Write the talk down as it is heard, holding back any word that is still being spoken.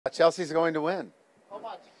Chelsea's going to win. How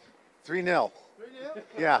much? 3-0. 3-0?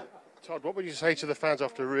 Yeah. Todd, what would you say to the fans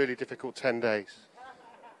after a really difficult 10 days?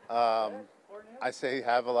 I say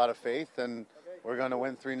have a lot of faith, and we're going to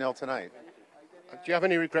win 3-0 tonight. Do you have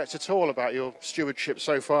any regrets at all about your stewardship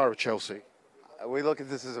so far of Chelsea? We look at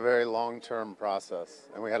this as a very long-term process,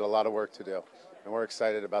 and we had a lot of work to do, and we're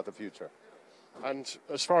excited about the future. And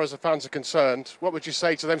as far as the fans are concerned, what would you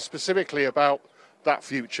say to them specifically about that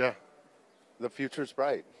future? The future's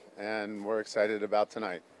bright, and we're excited about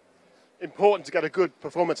tonight. Important to get a good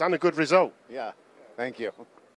performance and a good result. Yeah, thank you.